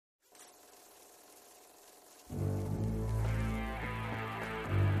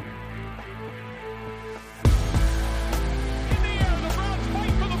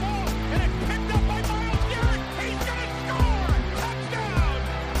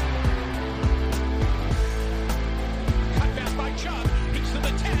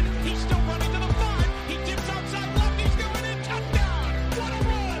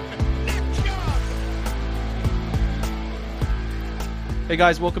Hey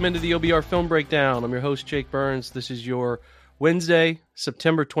guys, welcome into the OBR Film Breakdown. I'm your host, Jake Burns. This is your Wednesday,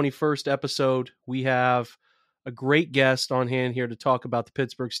 September 21st episode. We have a great guest on hand here to talk about the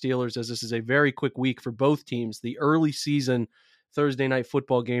Pittsburgh Steelers, as this is a very quick week for both teams. The early season Thursday night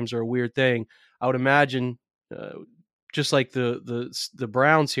football games are a weird thing. I would imagine, just like the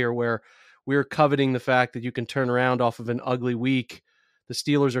Browns here, where we're coveting the fact that you can turn around off of an ugly week. The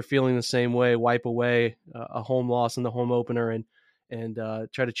Steelers are feeling the same way, wipe away a home loss in the home opener and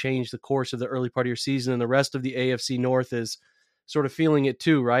try to change the course of the early part of your season. And the rest of the AFC North is sort of feeling it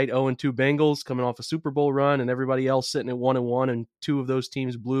too, right? 0-2 Bengals coming off a Super Bowl run, and everybody else sitting at 1-1, and two of those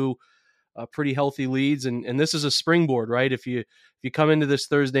teams blew pretty healthy leads. And this is a springboard, right? If you come into this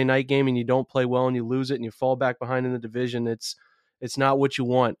Thursday night game and you don't play well and you lose it and you fall back behind in the division, it's not what you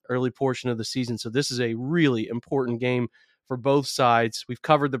want early portion of the season. So this is a really important game for both sides. We've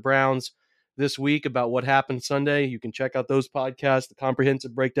covered the Browns this week about what happened Sunday. You can check out those podcasts, the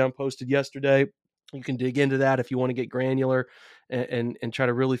comprehensive breakdown posted yesterday. You can dig into that if you want to get granular and try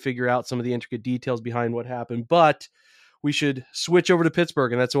to really figure out some of the intricate details behind what happened. But we should switch over to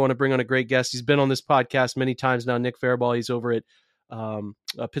Pittsburgh, and that's why I want to bring on a great guest. He's been on this podcast many times now, Nick Farabaugh. He's over at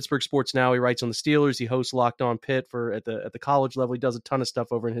Pittsburgh Sports Now. He writes on the Steelers. He hosts Locked On Pitt at the college level. He does a ton of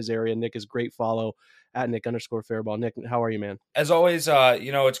stuff over in his area. Nick is a great follow at Nick_Farabaugh. Nick, how are you, man? As always,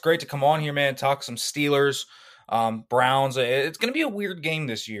 it's great to come on here, man, talk some Steelers, Browns. It's going to be a weird game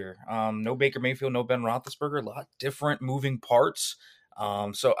this year. No Baker Mayfield, no Ben Roethlisberger, a lot different moving parts.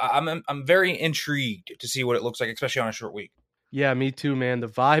 So I'm very intrigued to see what it looks like, especially on a short week. Yeah, me too, man. The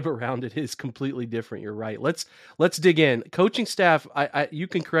vibe around it is completely different. You're right. Let's dig in. Coaching staff, I you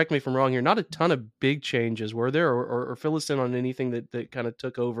can correct me if I'm wrong here. Not a ton of big changes, were there, or fill us in on anything that kind of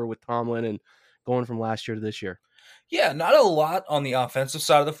took over with Tomlin and going from last year to this year? Yeah, not a lot on the offensive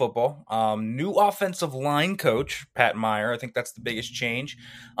side of the football. New offensive line coach, Pat Meyer. I think that's the biggest change.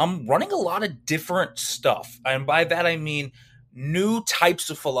 Running a lot of different stuff. And by that, I mean new types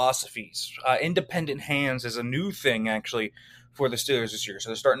of philosophies. Independent hands is a new thing, actually, for the Steelers this year. So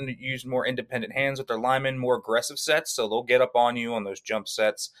they're starting to use more independent hands with their linemen, more aggressive sets. So they'll get up on you on those jump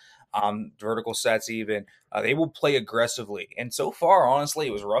sets, vertical sets even. They will play aggressively. And so far, honestly,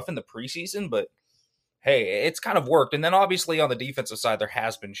 it was rough in the preseason, but hey, it's kind of worked. And then obviously on the defensive side, there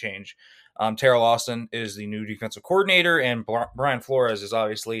has been change. Teryl Austin is the new defensive coordinator, and Brian Flores is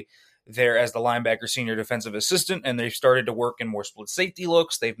obviously there as the linebacker senior defensive assistant, and they've started to work in more split safety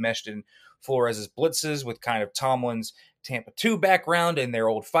looks. They've meshed in Flores' blitzes with kind of Tomlin's Tampa 2 background and their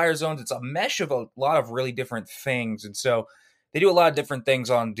old fire zones. It's a mesh of a lot of really different things. And so they do a lot of different things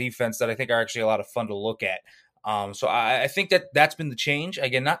on defense that I think are actually a lot of fun to look at. So I think that's been the change.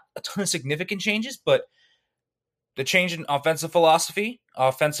 Again, not a ton of significant changes, but the change in offensive philosophy,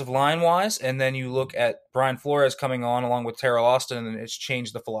 offensive line-wise, and then you look at Brian Flores coming on along with Teryl Austin, and it's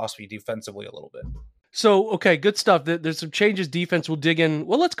changed the philosophy defensively a little bit. So, okay, good stuff. There's some changes. Defense, we'll dig in.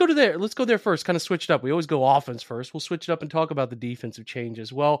 Well, let's go there. Let's go there first. Kind of switch it up. We always go offense first. We'll switch it up and talk about the defensive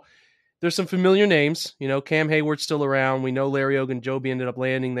changes. Well, there's some familiar names. You know, Cam Hayward's still around. We know Larry Ogunjobi ended up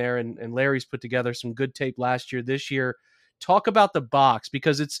landing there, and Larry's put together some good tape last year. This year, talk about the box,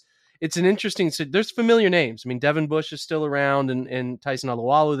 because it's an interesting. There's familiar names. I mean, Devin Bush is still around, and Tyson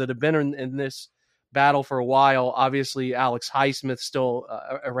Alualu that have been in this battle for a while. Obviously, Alex Highsmith still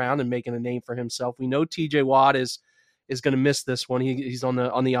around and making a name for himself. We know TJ Watt is going to miss this one. He's on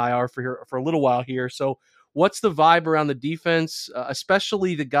the IR for a little while here. So what's the vibe around the defense,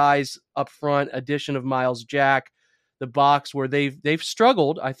 especially the guys up front, addition of Miles Jack, the box where they've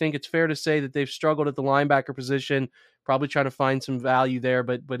struggled. I think it's fair to say that they've struggled at the linebacker position, probably trying to find some value there.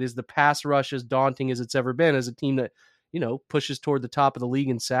 But is the pass rush as daunting as it's ever been as a team that, pushes toward the top of the league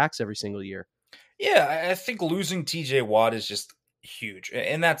in sacks every single year? Yeah, I think losing TJ Watt is just huge,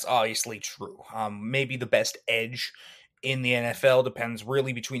 and that's obviously true. Maybe the best edge in the NFL depends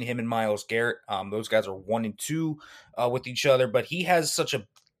really between him and Myles Garrett. Those guys are 1 and 2 with each other, but he has such a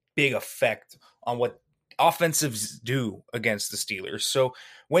big effect on what offensives do against the Steelers. So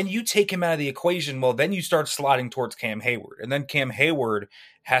when you take him out of the equation, well, then you start sliding towards Cam Hayward, and then Cam Hayward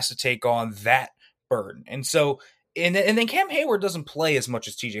has to take on that burden. And so And then Cam Hayward doesn't play as much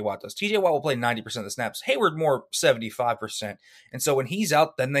as TJ Watt does. TJ Watt will play 90% of the snaps. Hayward more 75%. And so when he's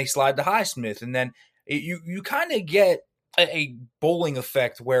out, then they slide to Highsmith. And then you kind of get a bowling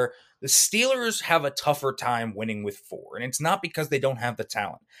effect where the Steelers have a tougher time winning with 4. And it's not because they don't have the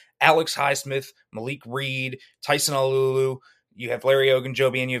talent. Alex Highsmith, Malik Reed, Tyson Alualu, you have Larry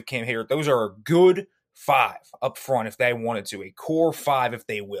Ogunjobi, and you have Cam Hayward. Those are a good 5 up front if they wanted to, a core 5 if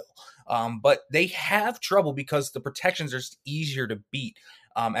they will. But they have trouble because the protections are just easier to beat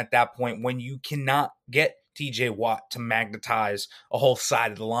at that point when you cannot get TJ Watt to magnetize a whole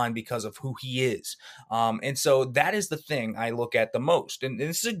side of the line because of who he is. And so that is the thing I look at the most. And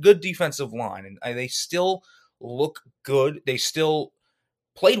this is a good defensive line, and they still look good. They still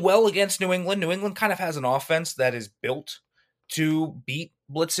played well against New England. New England kind of has an offense that is built to beat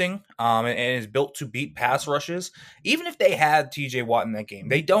blitzing and is built to beat pass rushes. Even if they had TJ Watt in that game,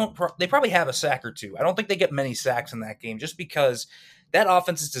 they probably have a sack or two. I don't think they get many sacks in that game just because that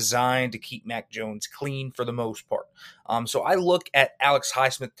offense is designed to keep Mac Jones clean for the most part. So I look at Alex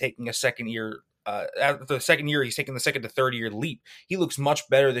Highsmith taking a second year. After the second year, he's taking the second to third year leap. He looks much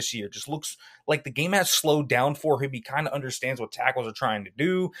better this year. Just looks like the game has slowed down for him. He kind of understands what tackles are trying to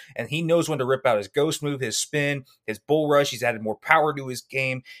do, and he knows when to rip out his ghost move, his spin, his bull rush. He's added more power to his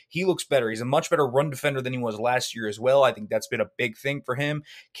game. He looks better. He's a much better run defender than he was last year as well. I think that's been a big thing for him.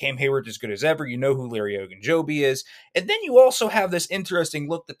 Cam Hayward is good as ever. You know who Larry Ogunjobi is. And then you also have this interesting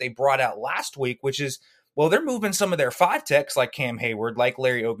look that they brought out last week, which is, well, they're moving some of their 5-techs like Cam Hayward, like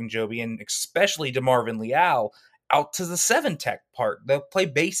Larry Ogunjobi, and especially DeMarvin Leal out to the 7-tech part. They'll play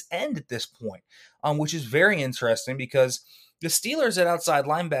base end at this point, which is very interesting because the Steelers at outside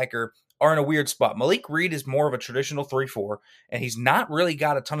linebacker are in a weird spot. Malik Reed is more of a traditional 3-4, and he's not really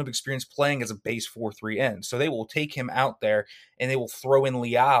got a ton of experience playing as a base 4-3 end. So they will take him out there, and they will throw in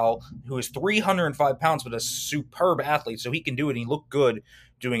Leal, who is 305 pounds, but a superb athlete, so he can do it, and he looked good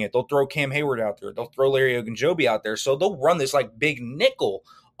doing it. They'll throw Cam Hayward out there. They'll throw Larry Ogunjobi out there. So they'll run this like big nickel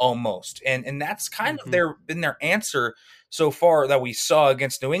almost. And that's kind of been their answer so far that we saw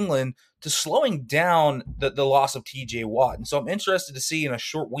against New England to slowing down the loss of TJ Watt. And so I'm interested to see in a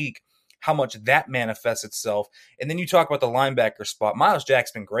short week how much that manifests itself. And then you talk about the linebacker spot. Myles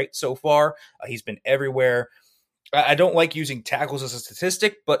Jack's been great so far. He's been everywhere. I don't like using tackles as a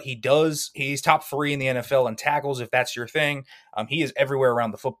statistic, but he's top 3 in the NFL in tackles, if that's your thing. He is everywhere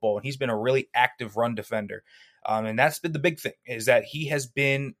around the football, and he's been a really active run defender. And that's been the big thing, is that he has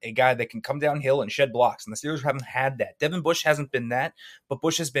been a guy that can come downhill and shed blocks, and the Steelers haven't had that. Devin Bush hasn't been that, but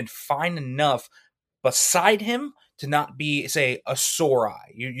Bush has been fine enough beside him to not be, say, a sore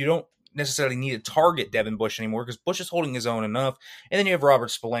eye. You don't necessarily need to target Devin Bush anymore because Bush is holding his own enough. And then you have Robert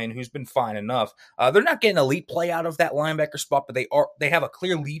Spillane, who's been fine enough. They're not getting elite play out of that linebacker spot, but they have a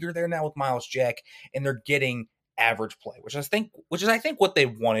clear leader there now with Myles Jack, and they're getting average play, which is I think what they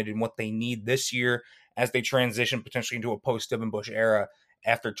wanted and what they need this year as they transition potentially into a post Devin Bush era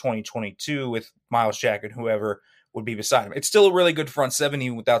after 2022 with Myles Jack and whoever would be beside him. It's still a really good front seven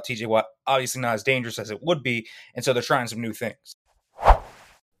even without TJ Watt, obviously not as dangerous as it would be, and so they're trying some new things.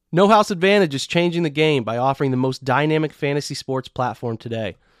 No House Advantage is changing the game by offering the most dynamic fantasy sports platform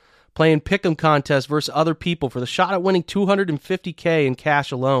today. Playing pick'em contests versus other people for the shot at winning $250K in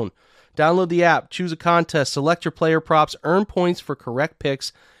cash alone. Download the app, choose a contest, select your player props, earn points for correct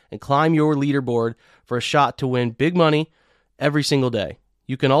picks, and climb your leaderboard for a shot to win big money every single day.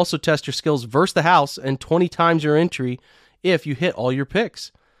 You can also test your skills versus the house and 20 times your entry if you hit all your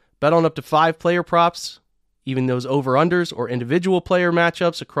picks. Bet on up to 5 player props, even those over-unders or individual player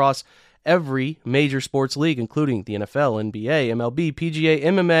matchups across every major sports league, including the NFL, NBA, MLB, PGA,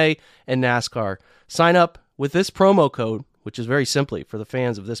 MMA, and NASCAR. Sign up with this promo code, which is very simply for the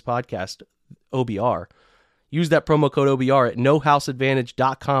fans of this podcast, OBR. Use that promo code OBR at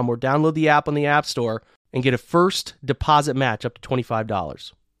nohouseadvantage.com or download the app on the App Store and get a first deposit match up to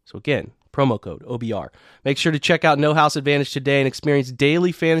 $25. So again, promo code OBR. Make sure to check out No House Advantage today and experience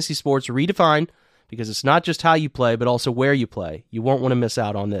daily fantasy sports redefined, because it's not just how you play, but also where you play. You won't want to miss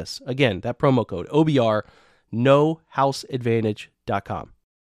out on this. Again, that promo code, OBR, nohouseadvantage.com.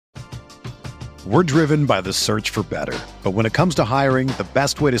 We're driven by the search for better. But when it comes to hiring, the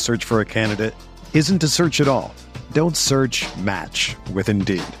best way to search for a candidate isn't to search at all. Don't search, match with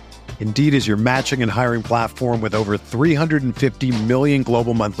Indeed. Indeed is your matching and hiring platform with over 350 million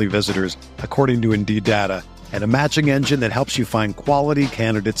global monthly visitors, according to Indeed data, and a matching engine that helps you find quality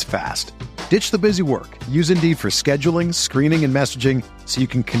candidates fast. Ditch the busy work. Use Indeed for scheduling, screening, and messaging so you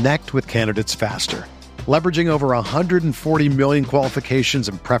can connect with candidates faster. Leveraging over 140 million qualifications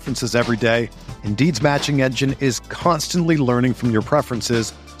and preferences every day, Indeed's matching engine is constantly learning from your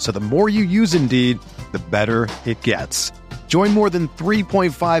preferences, so the more you use Indeed, the better it gets. Join more than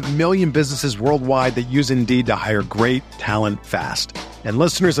 3.5 million businesses worldwide that use Indeed to hire great talent fast. And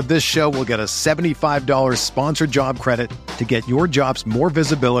listeners of this show will get a $75 sponsored job credit to get your jobs more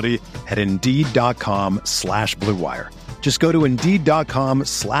visibility at Indeed.com/Blue Wire. Just go to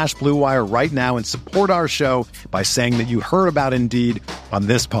Indeed.com/Blue Wire right now and support our show by saying that you heard about Indeed on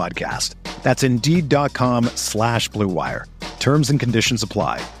this podcast. That's Indeed.com/Blue Wire. Terms and conditions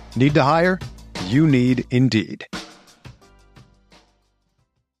apply. Need to hire? You need Indeed.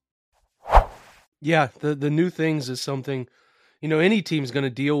 Yeah, the new things is something, any team's going to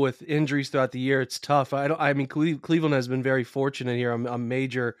deal with injuries throughout the year. It's tough. I mean, Cleveland has been very fortunate here. I'm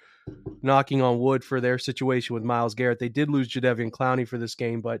major knocking on wood for their situation with Myles Garrett. They did lose Jadeveon Clowney for this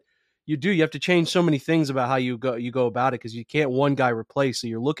game, but you have to change so many things about how you go about it, because you can't one guy replace. So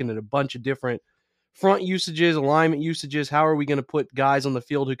you're looking at a bunch of different front usages, alignment usages. How are we going to put guys on the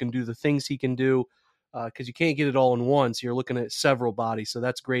field who can do the things he can do? Because you can't get it all in one. So you're looking at several bodies. So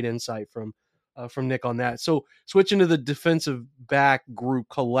that's great insight from Nick on that. So switching to the defensive back group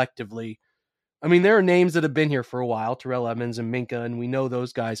collectively, I mean, there are names that have been here for a while, Terrell Edmunds and Minka, and we know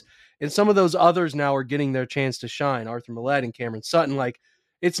those guys. And some of those others now are getting their chance to shine, Arthur Millette and Cameron Sutton. Like,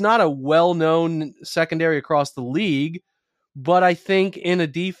 it's not a well-known secondary across the league, but I think in a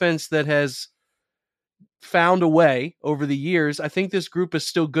defense that has found a way over the years, I think this group is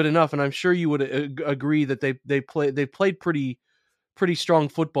still good enough. And I'm sure you would agree that they played pretty strong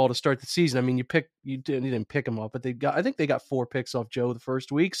football to start the season. I mean, you didn't pick them up, but I think they got 4 picks off Joe the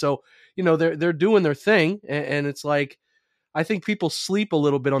first week. So, they're doing their thing. And it's like, I think people sleep a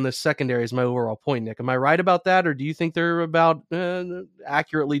little bit on this secondary is my overall point, Nick. Am I right about that? Or do you think they're about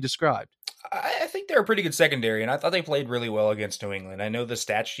accurately described? I think they're a pretty good secondary, and I thought they played really well against New England. I know the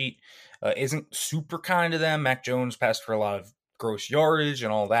stat sheet isn't super kind to them. Mac Jones passed for a lot of gross yardage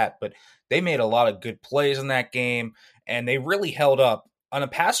and all that, but they made a lot of good plays in that game, and they really held up on a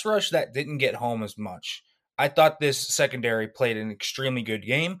pass rush that didn't get home as much. I thought this secondary played an extremely good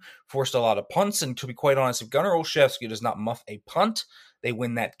game, forced a lot of punts, and to be quite honest, if Gunnar Olszewski does not muff a punt, they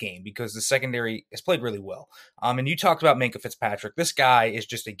win that game because the secondary has played really well. And you talked about Minkah Fitzpatrick. This guy is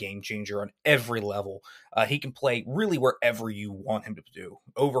just a game changer on every level. He can play really wherever you want him to do.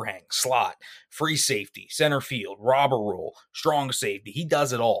 Overhang, slot, free safety, center field, robber role, strong safety. He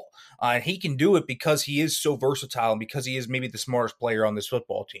does it all. And he can do it because he is so versatile and because he is maybe the smartest player on this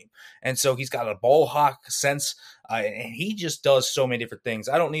football team. And so he's got a ball hawk sense, and he just does so many different things.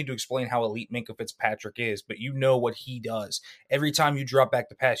 I don't need to explain how elite Minkah Fitzpatrick is, but you know what he does. Every time you drop back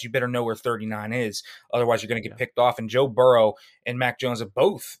the pass, you better know where 39 is. Otherwise, you're going to get picked off. And Joe Burrow and Mac Jones have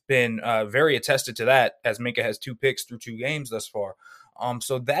both been very attested to that, as Minkah has 2 picks through 2 games thus far.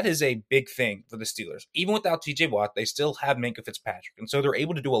 So that is a big thing for the Steelers. Even without TJ Watt, they still have Minkah Fitzpatrick. And so they're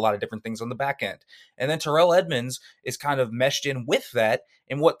able to do a lot of different things on the back end. And then Terrell Edmunds is kind of meshed in with that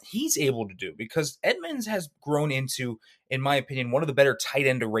and what he's able to do, because Edmunds has grown into, in my opinion, one of the better tight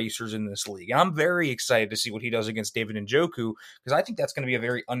end erasers in this league. And I'm very excited to see what he does against David Njoku, because I think that's going to be a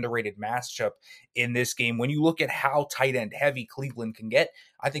very underrated matchup in this game. When you look at how tight end heavy Cleveland can get,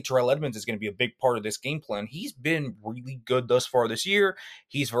 I think Terrell Edmunds is going to be a big part of this game plan. He's been really good thus far this year.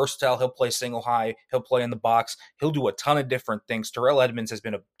 He's versatile. He'll play single high. He'll play in the box. He'll do a ton of different things. Terrell Edmunds has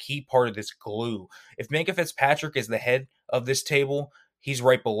been a key part of this glue. If Minkah Fitzpatrick is the head of this table, he's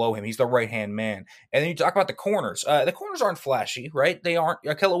right below him. He's the right-hand man. And then you talk about the corners. The corners aren't flashy, right? They aren't.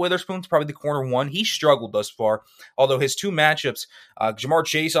 Ahkello Witherspoon's probably the corner one. He struggled thus far, although his 2 matchups, Ja'Marr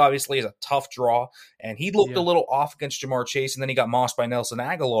Chase obviously is a tough draw, and he looked a little off against Ja'Marr Chase, and then he got mossed by Nelson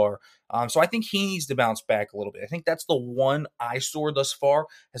Aguilar. So I think he needs to bounce back a little bit. I think that's the one eyesore thus far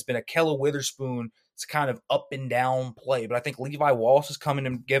has been Ahkello Witherspoon. It's kind of up and down play, but I think Levi Wallace has come in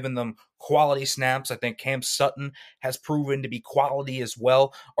and given them quality snaps. I think Cam Sutton has proven to be quality as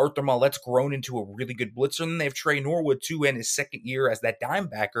well. Arthur Maulet's grown into a really good blitzer, and then they have Trey Norwood too in his second year as that dime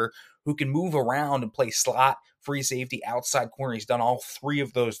backer who can move around and play slot, free safety, outside corner. He's done all 3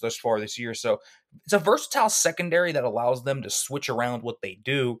 of those thus far this year. So it's a versatile secondary that allows them to switch around what they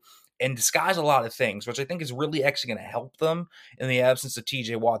do and disguise a lot of things, which I think is really actually going to help them in the absence of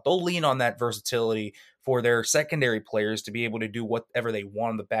TJ Watt. They'll lean on that versatility for their secondary players to be able to do whatever they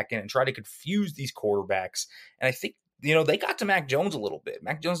want on the back end and try to confuse these quarterbacks. And I think, they got to Mac Jones a little bit.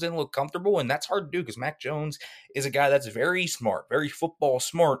 Mac Jones didn't look comfortable, and that's hard to do because Mac Jones is a guy that's very smart, very football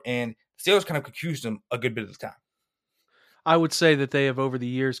smart, and Steelers kind of confused him a good bit of the time. I would say that they have over the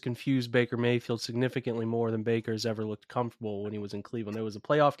years confused Baker Mayfield significantly more than Baker has ever looked comfortable when he was in Cleveland. There was a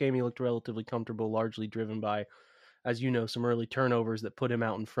playoff game he looked relatively comfortable, largely driven by, as you know, some early turnovers that put him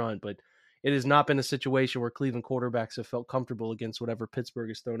out in front. But it has not been a situation where Cleveland quarterbacks have felt comfortable against whatever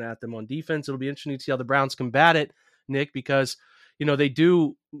Pittsburgh has thrown at them on defense. It'll be interesting to see how the Browns combat it, Nick, because they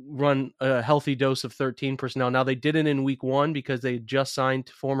do run a healthy dose of 13 personnel. Now, they didn't in week 1 because they just signed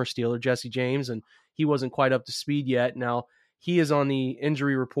former Steeler Jesse James, and he wasn't quite up to speed yet. Now, he is on the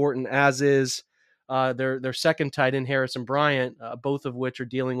injury report, and as is their second tight end, Harrison Bryant, both of which are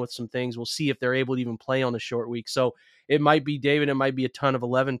dealing with some things. We'll see if they're able to even play on a short week. So it might be David, it might be a ton of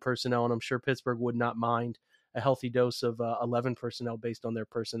 11 personnel, and I'm sure Pittsburgh would not mind a healthy dose of 11 personnel based on their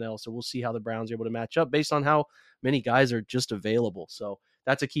personnel. So we'll see how the Browns are able to match up based on how many guys are just available. So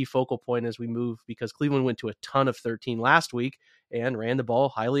that's a key focal point as we move, because Cleveland went to a ton of 13 last week and ran the ball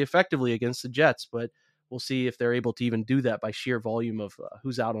highly effectively against the Jets. But we'll see if they're able to even do that by sheer volume of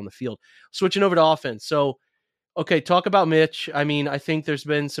who's out on the field. Switching over to offense. So, okay, talk about Mitch. I mean, I think there's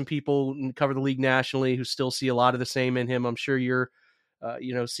been some people who cover the league nationally who still see a lot of the same in him. I'm sure you're,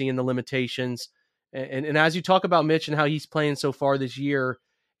 seeing the limitations. And as you talk about Mitch and how he's playing so far this year,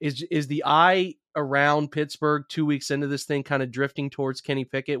 is the eye around Pittsburgh 2 weeks into this thing kind of drifting towards Kenny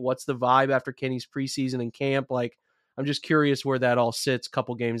Pickett? What's the vibe after Kenny's preseason and camp? Like, I'm just curious where that all sits a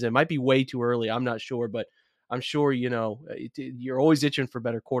couple games in. It might be way too early. I'm not sure, but I'm sure, you're always itching for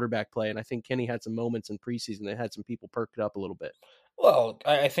better quarterback play. And I think Kenny had some moments in preseason that had some people perked up a little bit. Well,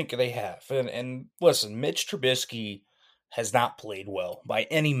 I think they have. And listen, Mitch Trubisky has not played well by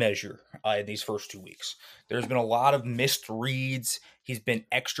any measure in these first 2 weeks. There's been a lot of missed reads. He's been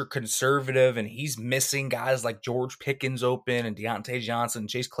extra conservative, and he's missing guys like George Pickens open and Deontay Johnson,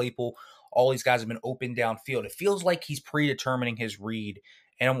 Chase Claypool. All these guys have been open downfield. It feels like he's predetermining his read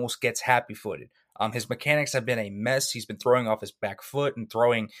and almost gets happy-footed. His mechanics have been a mess. He's been throwing off his back foot and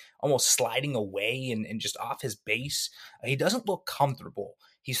throwing, almost sliding away and just off his base. He doesn't look comfortable.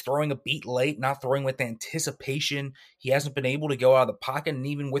 He's throwing a beat late, not throwing with anticipation. He hasn't been able to go out of the pocket, and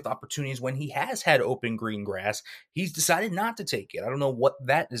even with opportunities when he has had open green grass, he's decided not to take it. I don't know what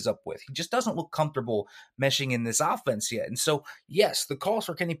that is up with. He just doesn't look comfortable meshing in this offense yet. And so, yes, the calls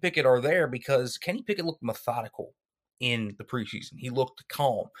for Kenny Pickett are there because Kenny Pickett looked methodical in the preseason. He looked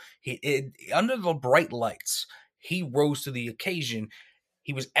calm. Under the bright lights, he rose to the occasion.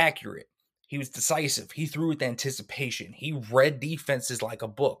 He was accurate. He was decisive. He threw with anticipation. He read defenses like a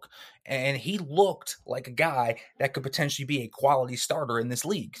book. And he looked like a guy that could potentially be a quality starter in this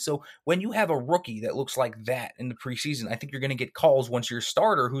league. So when you have a rookie that looks like that in the preseason, I think you're going to get calls once your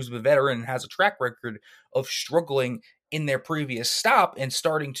starter, who's a veteran and has a track record of struggling in their previous stop and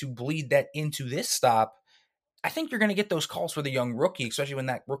starting to bleed that into this stop. I think you're going to get those calls for the young rookie, especially when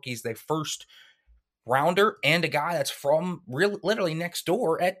that rookie is their first rounder and a guy that's from literally next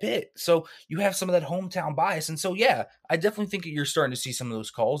door at Pitt. So you have some of that hometown bias. And so, yeah, I definitely think you're starting to see some of those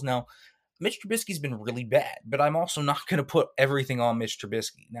calls. Now, Mitch Trubisky's been really bad, but I'm also not going to put everything on Mitch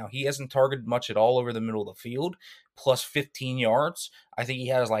Trubisky. Now, he hasn't targeted much at all over the middle of the field, plus 15 yards. I think he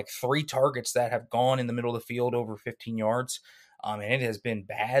has like 3 targets that have gone in the middle of the field over 15 yards. And it has been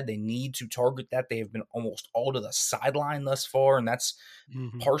bad. They need to target that. They have been almost all to the sideline thus far, and that's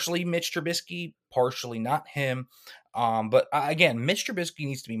partially Mitch Trubisky, partially not him. But again, Mitch Trubisky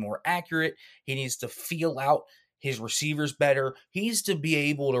needs to be more accurate. He needs to feel out his receivers better. He needs to be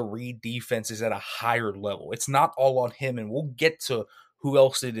able to read defenses at a higher level. It's not all on him, and we'll get to who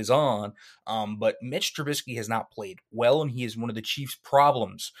else it is on. But Mitch Trubisky has not played well, and he is one of the Chiefs'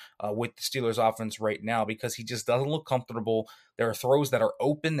 problems with the Steelers offense right now because he just doesn't look comfortable. There are throws that are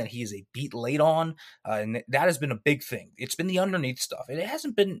open that he is a beat late on, and that has been a big thing. It's been the underneath stuff. It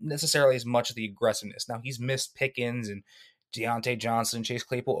hasn't been necessarily as much of the aggressiveness. Now, he's missed Pickens and Deontay Johnson, Chase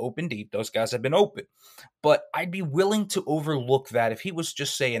Claypool open deep. Those guys have been open. But I'd be willing to overlook that if he was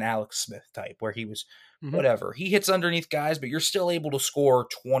just, say, an Alex Smith type where he was whatever. He hits underneath guys, but you're still able to score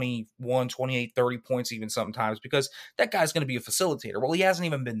 21, 28, 30 points even sometimes because that guy's going to be a facilitator. Well, he hasn't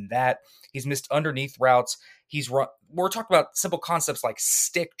even been that. He's missed underneath routes. We're talking about simple concepts like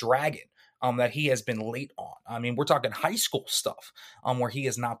stick dragon. That he has been late on. I mean, we're talking high school stuff where he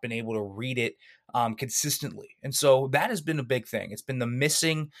has not been able to read it consistently. And so that has been a big thing. It's been the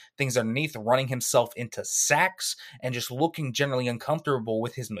missing things underneath, running himself into sacks, and just looking generally uncomfortable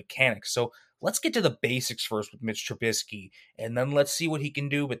with his mechanics. So let's get to the basics first with Mitch Trubisky, and then let's see what he can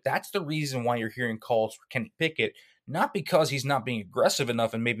do. But that's the reason why you're hearing calls for Kenny Pickett, not because he's not being aggressive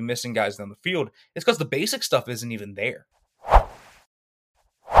enough and maybe missing guys down the field. It's because the basic stuff isn't even there.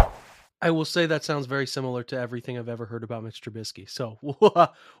 I will say that sounds very similar to everything I've ever heard about Mitch Trubisky. So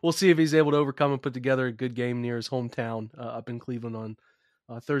we'll see if he's able to overcome and put together a good game near his hometown up in Cleveland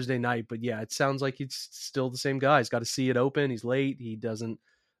on Thursday night. But yeah, it sounds like he's still the same guy. He's got to see it open. He's late. He doesn't,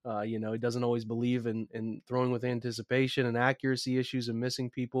 he doesn't always believe in throwing with anticipation and accuracy issues and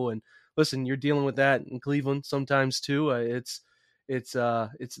missing people. And listen, you're dealing with that in Cleveland sometimes too. These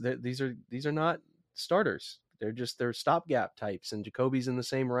are not starters. They're stopgap types, and Jacoby's in the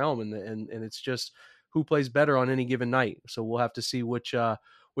same realm, and it's just who plays better on any given night. So we'll have to see which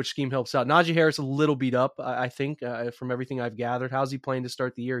scheme helps out. Najee Harris a little beat up, I think, from everything I've gathered. How's he playing to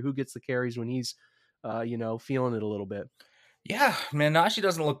start the year? Who gets the carries when he's, feeling it a little bit? Yeah, man, Najee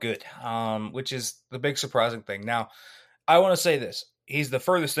doesn't look good, which is the big surprising thing. Now, I want to say this. He's the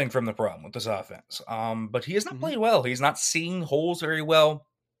furthest thing from the problem with this offense, but he has not played well. He's not seeing holes very well.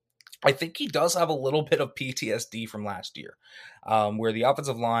 I think he does have a little bit of PTSD from last year, where the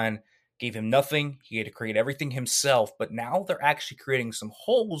offensive line gave him nothing. He had to create everything himself, but now they're actually creating some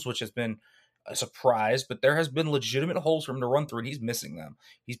holes, which has been a surprise, but there has been legitimate holes for him to run through, and he's missing them.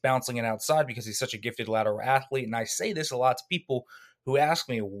 He's bouncing it outside because he's such a gifted lateral athlete, and I say this a lot to people who ask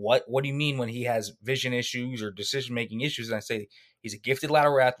me, what do you mean when he has vision issues or decision-making issues? And I say he's a gifted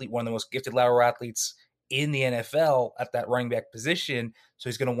lateral athlete, one of the most gifted lateral athletes in the NFL at that running back position, so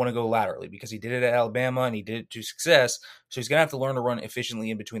he's going to want to go laterally because he did it at Alabama and he did it to success, so he's going to have to learn to run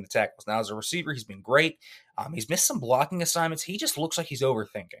efficiently in between the tackles. Now, as a receiver, he's been great. He's missed some blocking assignments. He just looks like he's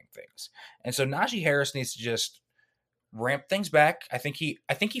overthinking things. And so Najee Harris needs to just ramp things back. I think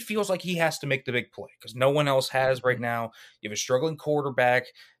he feels like he has to make the big play because no one else has right now. You have a struggling quarterback.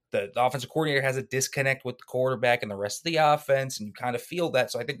 The offensive coordinator has a disconnect with the quarterback and the rest of the offense, and you kind of feel that.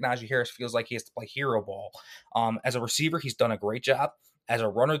 So I think Najee Harris feels like he has to play hero ball. As a receiver, he's done a great job. As a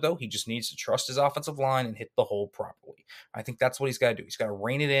runner, though, he just needs to trust his offensive line and hit the hole properly. I think that's what he's got to do. He's got to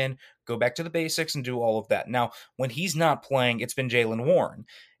rein it in, go back to the basics, and do all of that. Now, when he's not playing, it's been Jaylen Warren.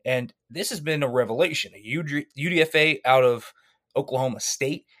 And this has been a revelation. A UDFA out of Oklahoma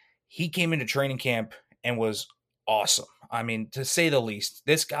State. He came into training camp and was awesome. I mean, to say the least,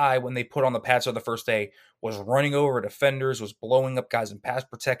 this guy, when they put on the pads on the first day, was running over defenders, was blowing up guys in pass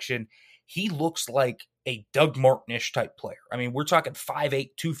protection. He looks like a Doug Martin-ish type player. I mean, we're talking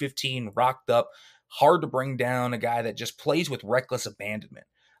 5'8", 215, rocked up, hard to bring down, a guy that just plays with reckless abandonment.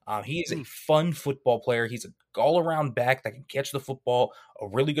 He is a fun football player. He's an all-around back that can catch the football, a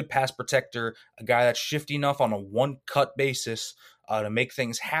really good pass protector, a guy that's shifty enough on a one-cut basis to make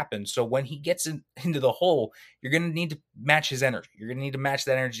things happen. So when he gets into the hole, you're going to need to match his energy. You're going to need to match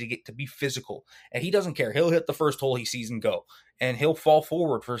that energy to get to be physical. And he doesn't care. He'll hit the first hole he sees and go. And he'll fall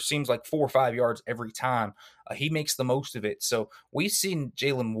forward for seems like 4 or 5 yards every time. He makes the most of it. So we've seen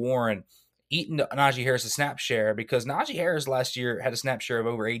Jaylen Warren eating Najee Harris' snap share because Najee Harris last year had a snap share of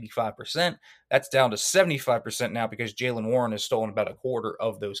over 85%. That's down to 75% now because Jaylen Warren has stolen about a quarter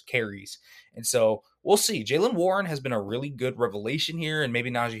of those carries. And so we'll see. Jaylen Warren has been a really good revelation here, and maybe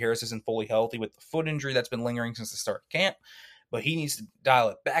Najee Harris isn't fully healthy with the foot injury that's been lingering since the start of camp, but he needs to dial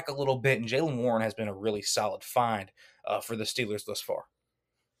it back a little bit, and Jaylen Warren has been a really solid find for the Steelers thus far.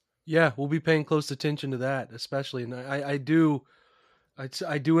 Yeah, we'll be paying close attention to that, especially. And I do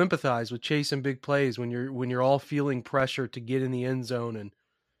empathize with chasing big plays when you're all feeling pressure to get in the end zone, and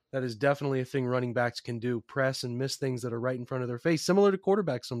that is definitely a thing running backs can do: press and miss things that are right in front of their face. Similar to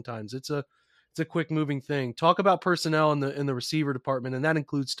quarterbacks, sometimes it's a quick moving thing. Talk about personnel in the receiver department, and that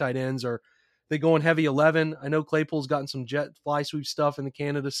includes tight ends. Are they going heavy 11? I know Claypool's gotten some jet fly sweep stuff in the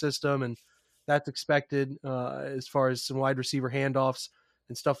Canada system, and that's expected as far as some wide receiver handoffs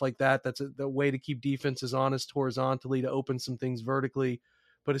and stuff like that. That's the way to keep defenses honest horizontally, to open some things vertically.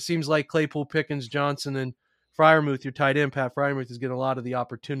 But it seems like Claypool, Pickens, Johnson, and Freiermuth, your tight end, Pat Freiermuth, is getting a lot of the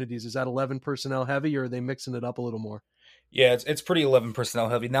opportunities. Is that 11 personnel heavy, or are they mixing it up a little more? Yeah, it's pretty 11 personnel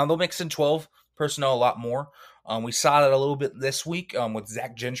heavy. Now they'll mix in 12 personnel a lot more. We saw that a little bit this week with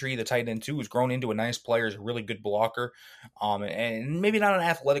Zach Gentry, the tight end too, who's grown into a nice player, is a really good blocker, and maybe not an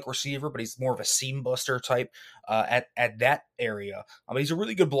athletic receiver, but he's more of a seam buster type at that area. He's a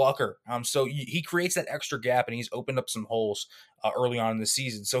really good blocker, so he creates that extra gap, and he's opened up some holes early on in the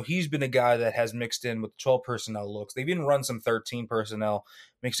season. So he's been a guy that has mixed in with 12 personnel looks. They've even run some 13 personnel,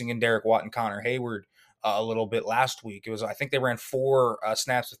 mixing in Derek Watt and Connor Hayward a little bit last week. I think they ran 4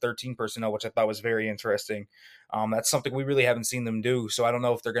 snaps with 13 personnel, which I thought was very interesting. That's something we really haven't seen them do. So I don't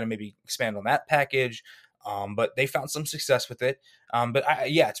know if they're going to maybe expand on that package, but they found some success with it.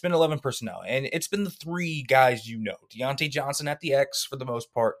 It's been 11 personnel, and it's been the 3 guys Deontay Johnson at the X for the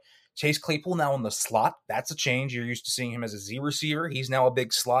most part. Chase Claypool now in the slot. That's a change. You're used to seeing him as a Z receiver. He's now a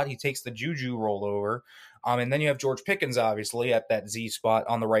big slot. He takes the Juju rollover. And then you have George Pickens, obviously, at that Z spot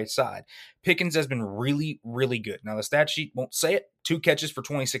on the right side. Pickens has been really, really good. Now, the stat sheet won't say it. 2 catches for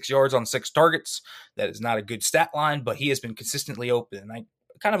 26 yards on 6 targets. That is not a good stat line, but he has been consistently open. And I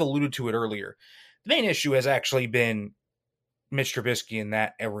kind of alluded to it earlier. The main issue has actually been Mitch Trubisky in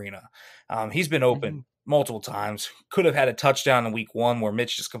that arena. He's been open multiple times. Could have had a touchdown in week 1 where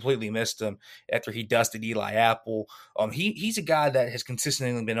Mitch just completely missed him after he dusted Eli Apple. He's a guy that has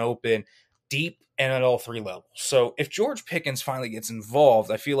consistently been open, deep, and at all 3 levels. So if George Pickens finally gets involved,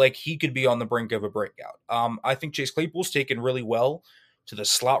 I feel like he could be on the brink of a breakout. I think Chase Claypool's taken really well to the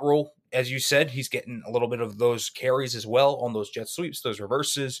slot role. As you said, he's getting a little bit of those carries as well on those jet sweeps, those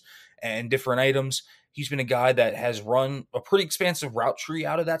reverses, and different items. He's been a guy that has run a pretty expansive route tree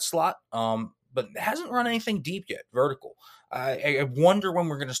out of that slot, but hasn't run anything deep yet, vertical. I wonder when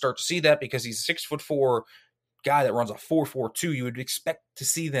we're going to start to see that, because he's 6'4", guy that runs a 4.42, you would expect to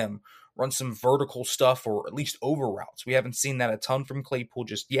see them run some vertical stuff or at least over routes. We haven't seen that a ton from Claypool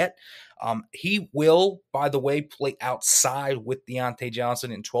just yet. He will, by the way, play outside with Diontae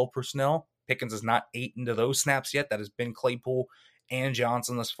Johnson in 12 personnel. Pickens is not 8 into those snaps yet. That has been Claypool and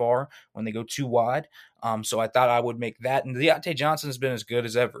Johnson thus far when they go too wide. So I thought I would make that. And Diontae Johnson has been as good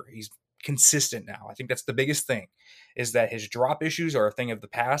as ever. He's consistent now. I think that's the biggest thing, is that his drop issues are a thing of the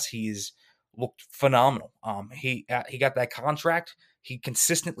past. He's looked phenomenal. He got that contract. He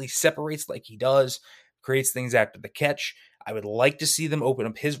consistently separates like he does, creates things after the catch. I would like to see them open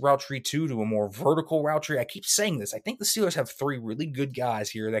up his route tree too to a more vertical route tree. I keep saying this. I think the Steelers have 3 really good guys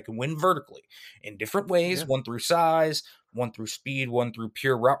here that can win vertically in different ways, one through size, one through speed, one through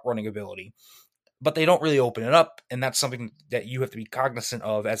pure route running ability. But they don't really open it up, and that's something that you have to be cognizant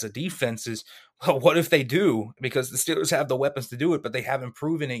of as a defense is, well, what if they do? Because the Steelers have the weapons to do it, but they haven't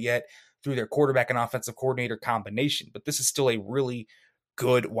proven it yet through their quarterback and offensive coordinator combination. But this is still a really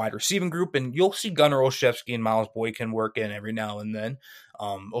good wide receiving group, and you'll see Gunnar Olszewski and Miles Boykin work in every now and then.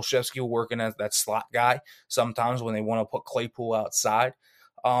 Olszewski will work in as that slot guy sometimes when they want to put Claypool outside.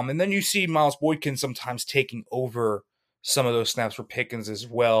 And then you see Miles Boykin sometimes taking over some of those snaps for Pickens as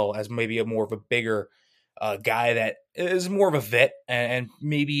well, as maybe a more of a bigger guy that is more of a vet and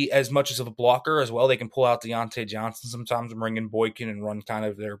maybe as much as of a blocker as well. They can pull out Diontae Johnson sometimes and bring in Boykin and run kind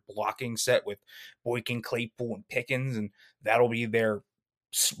of their blocking set with Boykin, Claypool, and Pickens, and that'll be their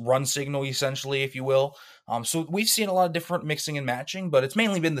run signal, essentially, if you will. So we've seen a lot of different mixing and matching, but it's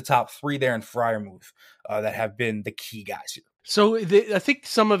mainly been the top 3 there in Freiermuth that have been the key guys here. So I think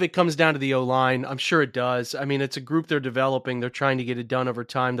some of it comes down to the O-line. I'm sure it does. I mean, it's a group they're developing. They're trying to get it done over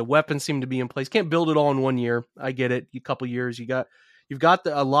time. The weapons seem to be in place. Can't build it all in 1 year. I get it. A couple years. You've got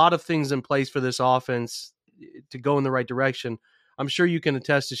a lot of things in place for this offense to go in the right direction. I'm sure you can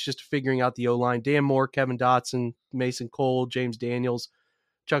attest it's just figuring out the O-line. Dan Moore, Kevin Dotson, Mason Cole, James Daniels,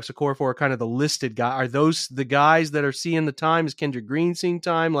 Chuck Okorafor are kind of the listed guy. Are those the guys that are seeing the time? Is Kendrick Green seeing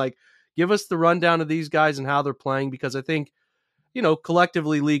time? Like, give us the rundown of these guys and how they're playing, because I think,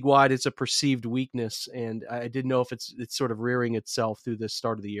 collectively league-wide, it's a perceived weakness, and I didn't know if it's sort of rearing itself through this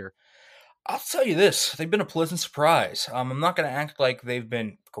start of the year. I'll tell you this. They've been a pleasant surprise. I'm not going to act like they've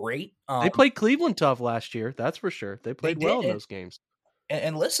been great. They played Cleveland tough last year, that's for sure. They played well in those games.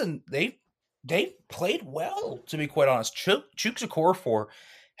 And listen, they played well, to be quite honest. Chuck Okorafor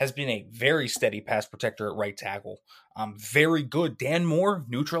has been a very steady pass protector at right tackle. Very good. Dan Moore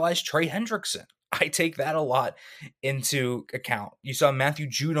neutralized Trey Hendrickson. I take that a lot into account. You saw Matthew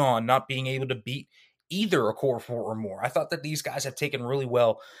Judon not being able to beat either Okorafor or Moore. I thought that these guys have taken really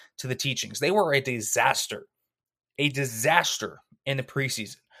well to the teachings. They were a disaster in the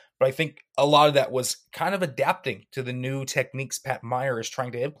preseason. But I think a lot of that was kind of adapting to the new techniques Pat Meyer is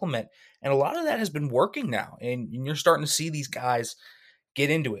trying to implement. And a lot of that has been working now. And you're starting to see these guys get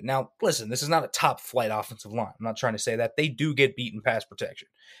into it. Now, listen, this is not a top flight offensive line. I'm not trying to say that. They do get beat in pass protection.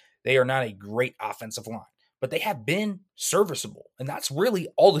 They are not a great offensive line, but they have been serviceable. And that's really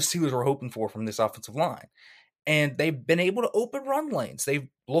all the Steelers were hoping for from this offensive line. And they've been able to open run lanes. They've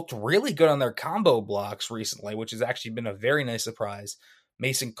looked really good on their combo blocks recently, which has actually been a very nice surprise.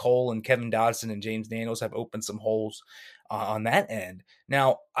 Mason Cole and Kevin Dodson and James Daniels have opened some holes on that end.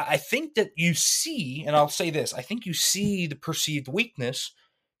 Now, I think that you see, and I'll say this, I think you see the perceived weakness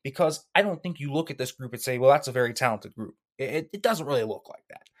because I don't think you look at this group and say, well, that's a very talented group. It doesn't really look like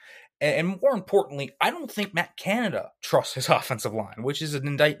that. And more importantly, I don't think Matt Canada trusts his offensive line, which is an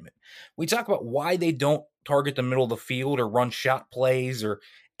indictment. We talk about why they don't target the middle of the field or run shot plays or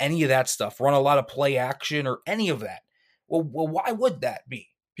any of that stuff, run a lot of play action or any of that. Well, why would that be?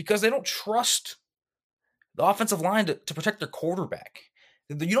 Because they don't trust the offensive line to protect their quarterback.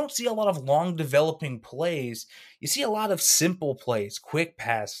 You don't see a lot of long developing plays. You see a lot of simple plays, quick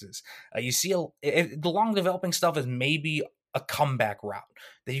passes. You see the long developing stuff is maybe a comeback route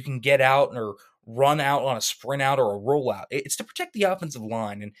that you can get out or run out on a sprint out or a rollout. It's to protect the offensive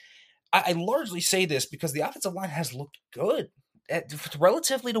line. And I largely say this because the offensive line has looked good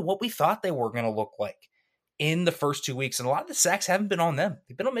relatively to what we thought they were going to look like in the first 2 weeks. And a lot of the sacks haven't been on them.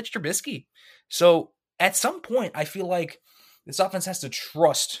 They've been on Mitch Trubisky. So at some point, I feel like this offense has to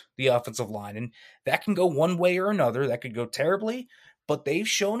trust the offensive line. And that can go one way or another. That could go terribly. But they've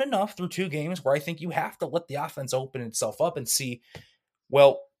shown enough through 2 games where I think you have to let the offense open itself up and see,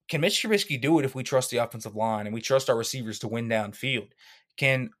 well, can Mitch Trubisky do it if we trust the offensive line and we trust our receivers to win downfield?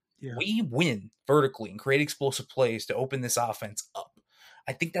 Can we win vertically and create explosive plays to open this offense up?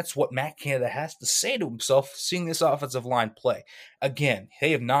 I think that's what Matt Canada has to say to himself, seeing this offensive line play. Again,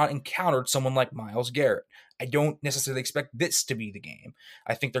 they have not encountered someone like Myles Garrett. I don't necessarily expect this to be the game.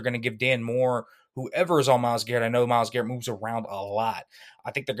 I think they're going to give Dan Moore, whoever is on Myles Garrett. I know Myles Garrett moves around a lot.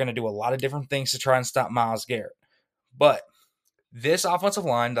 I think they're going to do a lot of different things to try and stop Myles Garrett. But this offensive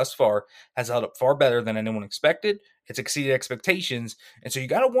line thus far has held up far better than anyone expected. It's exceeded expectations. And so you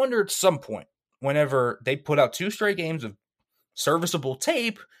got to wonder at some point, whenever they put out 2 straight games of serviceable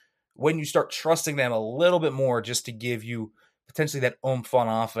tape, when you start trusting them a little bit more just to give you potentially that oomph on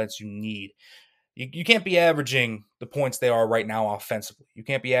offense you need. You can't be averaging the points they are right now offensively. You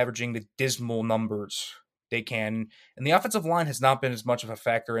can't be averaging the dismal numbers they can. And the offensive line has not been as much of a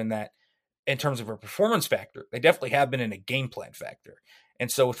factor in that in terms of a performance factor. They definitely have been in a game plan factor. And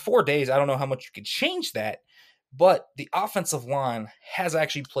so with 4 days, I don't know how much you can change that, but the offensive line has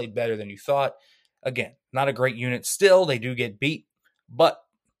actually played better than you thought. Again, not a great unit still. They do get beat, but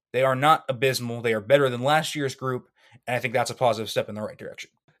they are not abysmal. They are better than last year's group, and I think that's a positive step in the right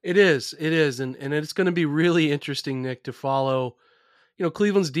direction. It is, and it's going to be really interesting, Nick, to follow. You know,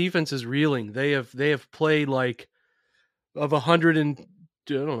 Cleveland's defense is reeling. They have played like of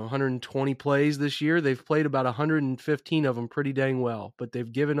 120 plays this year. They've played about 115 of them pretty dang well, but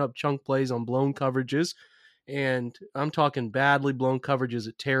they've given up chunk plays on blown coverages, and I'm talking badly blown coverages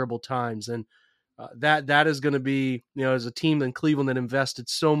at terrible times. And that is going to be, you know, as a team in Cleveland that invested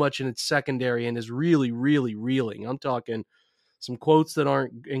so much in its secondary and is really, really reeling. I'm talking some quotes that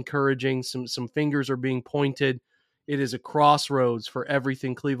aren't encouraging. Some fingers are being pointed. It is a crossroads for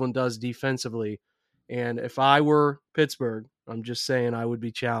everything Cleveland does defensively. And if I were Pittsburgh, I'm just saying I would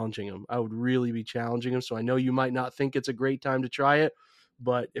be challenging them. I would really be challenging them. So I know you might not think it's a great time to try it,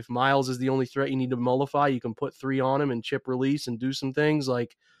 but if Myles is the only threat you need to mollify, you can put 3 on him and chip release and do some things.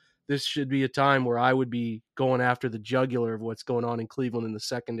 Like, this should be a time where I would be going after the jugular of what's going on in Cleveland in the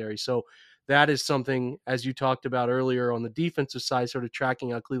secondary. So that is something, as you talked about earlier on the defensive side, sort of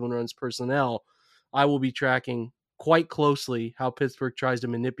tracking how Cleveland runs personnel. I will be tracking quite closely how Pittsburgh tries to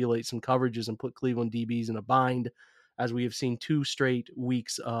manipulate some coverages and put Cleveland DBs in a bind, as we have seen 2 straight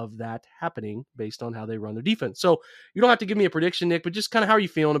weeks of that happening based on how they run their defense. So you don't have to give me a prediction, Nick, but just kind of how are you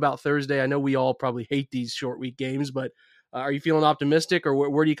feeling about Thursday? I know we all probably hate these short week games, but are you feeling optimistic, or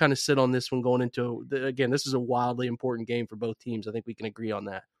where do you kind of sit on this one going into, again, this is a wildly important game for both teams. I think we can agree on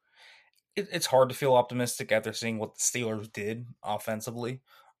that. It's hard to feel optimistic after seeing what the Steelers did offensively.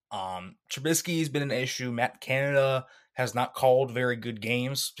 Trubisky's been an issue. Matt Canada has not called very good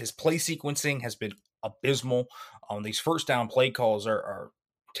games. His play sequencing has been abysmal. These first down play calls are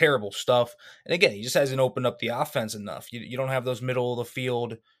terrible stuff. And again, he just hasn't opened up the offense enough. You don't have those middle of the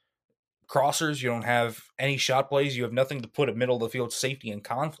field crossers. You don't have any shot plays. You have nothing to put a middle of the field safety in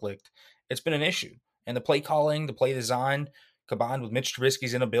conflict. It's been an issue. And the play calling, the play design, combined with Mitch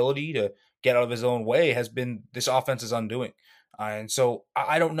Trubisky's inability to get out of his own way, has been this offense's undoing. And so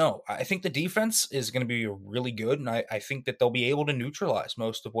I don't know. I think the defense is going to be really good, and I think that they'll be able to neutralize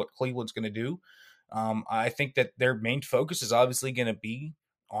most of what Cleveland's going to do. I think that their main focus is obviously going to be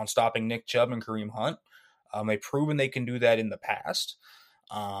on stopping Nick Chubb and Kareem Hunt. They've proven they can do that in the past.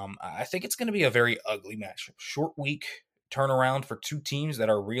 I think it's going to be a very ugly matchup. Short week turnaround for 2 teams that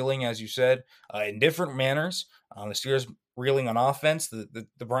are reeling, as you said, in different manners. The Steelers reeling on offense, the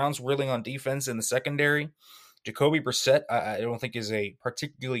Browns reeling on defense in the secondary. Jacoby Brissett, I don't think is a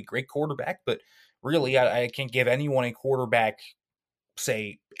particularly great quarterback, but really I can't give anyone a quarterback,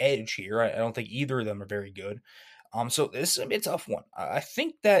 say, edge here. I don't think either of them are very good. So this is a bit tough one. I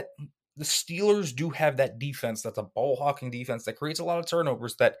think that the Steelers do have that defense that's a ball-hawking defense that creates a lot of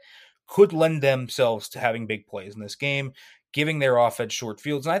turnovers that could lend themselves to having big plays in this game, giving their offense short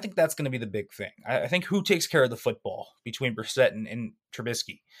fields. And I think that's going to be the big thing. I think who takes care of the football between Brissett and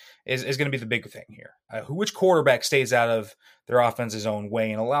Trubisky is going to be the big thing here. Which quarterback stays out of their offense's own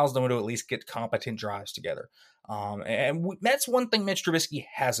way and allows them to at least get competent drives together. And that's one thing Mitch Trubisky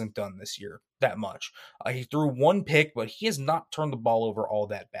hasn't done this year that much. He threw 1 pick, but he has not turned the ball over all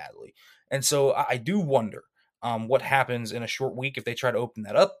that badly. And so I do wonder what happens in a short week if they try to open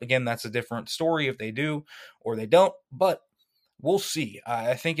that up. Again, that's a different story if they do or they don't, but we'll see.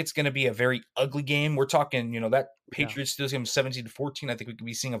 I think it's going to be a very ugly game. We're talking, that Patriots Steelers game 17-14. I think we could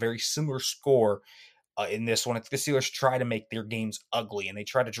be seeing a very similar score in this one. If the Steelers try to make their games ugly and they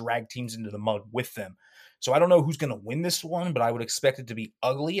try to drag teams into the mud with them. So I don't know who's going to win this one, but I would expect it to be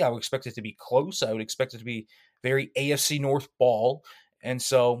ugly. I would expect it to be close. I would expect it to be very AFC North ball. And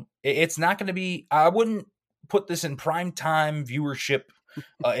so it's not going to be, I wouldn't put this in prime time viewership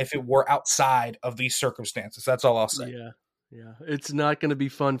if it were outside of these circumstances. That's all I'll say. Yeah. It's not going to be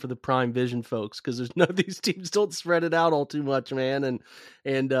fun for the Prime Vision folks because there's none of these teams don't spread it out all too much, man.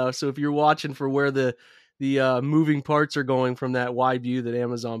 And so if you're watching for where the the moving parts are going from that wide view that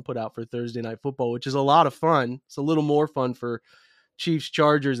Amazon put out for Thursday Night Football, which is a lot of fun. It's a little more fun for Chiefs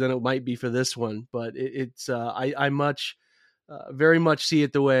Chargers than it might be for this one, but I very much see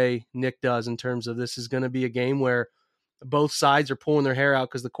it the way Nick does in terms of this is going to be a game where both sides are pulling their hair out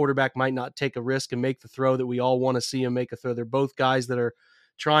because the quarterback might not take a risk and make the throw that we all want to see him make a throw. They're both guys that are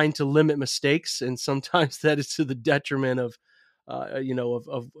trying to limit mistakes, and sometimes that is to the detriment of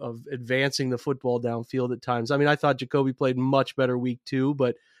advancing the football downfield at times. I mean, I thought Jacoby played much better week 2,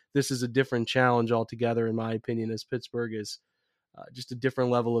 but this is a different challenge altogether, in my opinion, as Pittsburgh is just a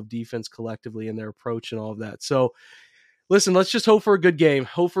different level of defense collectively in their approach and all of that. So listen, let's just hope for a good game.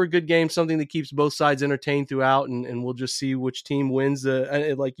 Hope for a good game, something that keeps both sides entertained throughout, and we'll just see which team wins.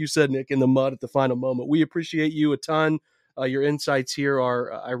 Like you said, Nick, in the mud at the final moment. We appreciate you a ton. Your insights here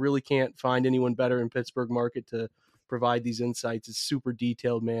are, I really can't find anyone better in Pittsburgh market to provide these insights. It's super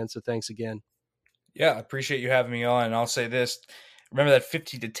detailed, man. So thanks again. Yeah, I appreciate you having me on. And I'll say this. Remember that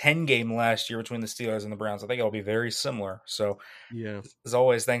 50-10 game last year between the Steelers and the Browns? I think it'll be very similar. So, yeah, as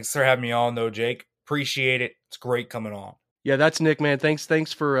always, thanks for having me on, though, Jake. Appreciate it. It's great coming on. Yeah, that's Nick, man. Thanks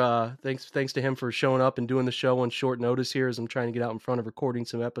to him for showing up and doing the show on short notice here as I'm trying to get out in front of recording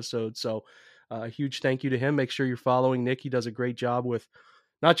some episodes. So, a huge thank you to him. Make sure you're following Nick. He does a great job with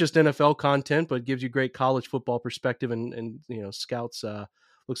not just NFL content, but gives you great college football perspective and scouts.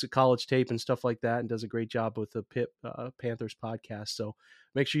 Looks at college tape and stuff like that, and does a great job with the Pitt Panthers podcast. So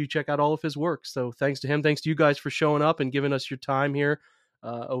make sure you check out all of his work. So thanks to him. Thanks to you guys for showing up and giving us your time here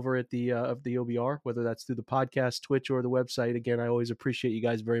over at the OBR, whether that's through the podcast, Twitch, or the website. Again, I always appreciate you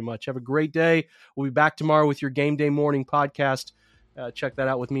guys very much. Have a great day. We'll be back tomorrow with your Game Day Morning podcast. Check that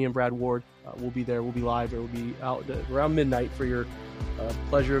out with me and Brad Ward. We'll be there. We'll be live. It will be out around midnight for your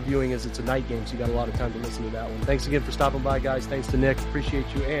pleasure of viewing, as it's a night game, so you got a lot of time to listen to that one. Thanks again for stopping by, guys. Thanks to Nick. Appreciate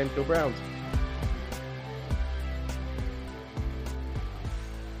you, and go Browns.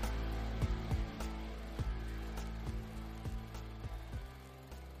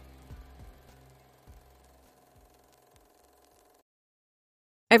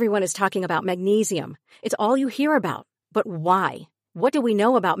 Everyone is talking about magnesium. It's all you hear about. But why? What do we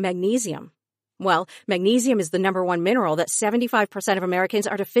know about magnesium? Well, magnesium is the number one mineral that 75% of Americans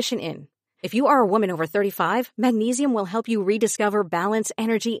are deficient in. If you are a woman over 35, magnesium will help you rediscover balance,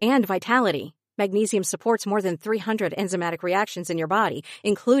 energy, and vitality. Magnesium supports more than 300 enzymatic reactions in your body,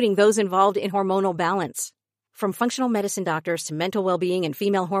 including those involved in hormonal balance. From functional medicine doctors to mental well-being and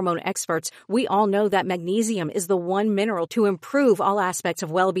female hormone experts, we all know that magnesium is the one mineral to improve all aspects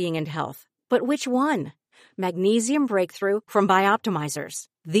of well-being and health. But which one? Magnesium Breakthrough from Bioptimizers,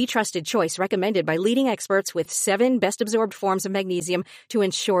 the trusted choice recommended by leading experts with 7 best-absorbed forms of magnesium to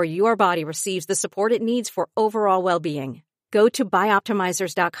ensure your body receives the support it needs for overall well-being. Go to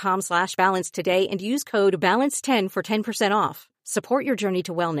bioptimizers.com/balance today and use code BALANCE10 for 10% off. Support your journey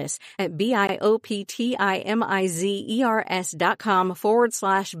to wellness at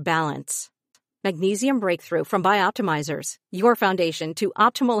bioptimizers.com/balance. Magnesium Breakthrough from Bioptimizers, your foundation to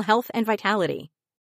optimal health and vitality.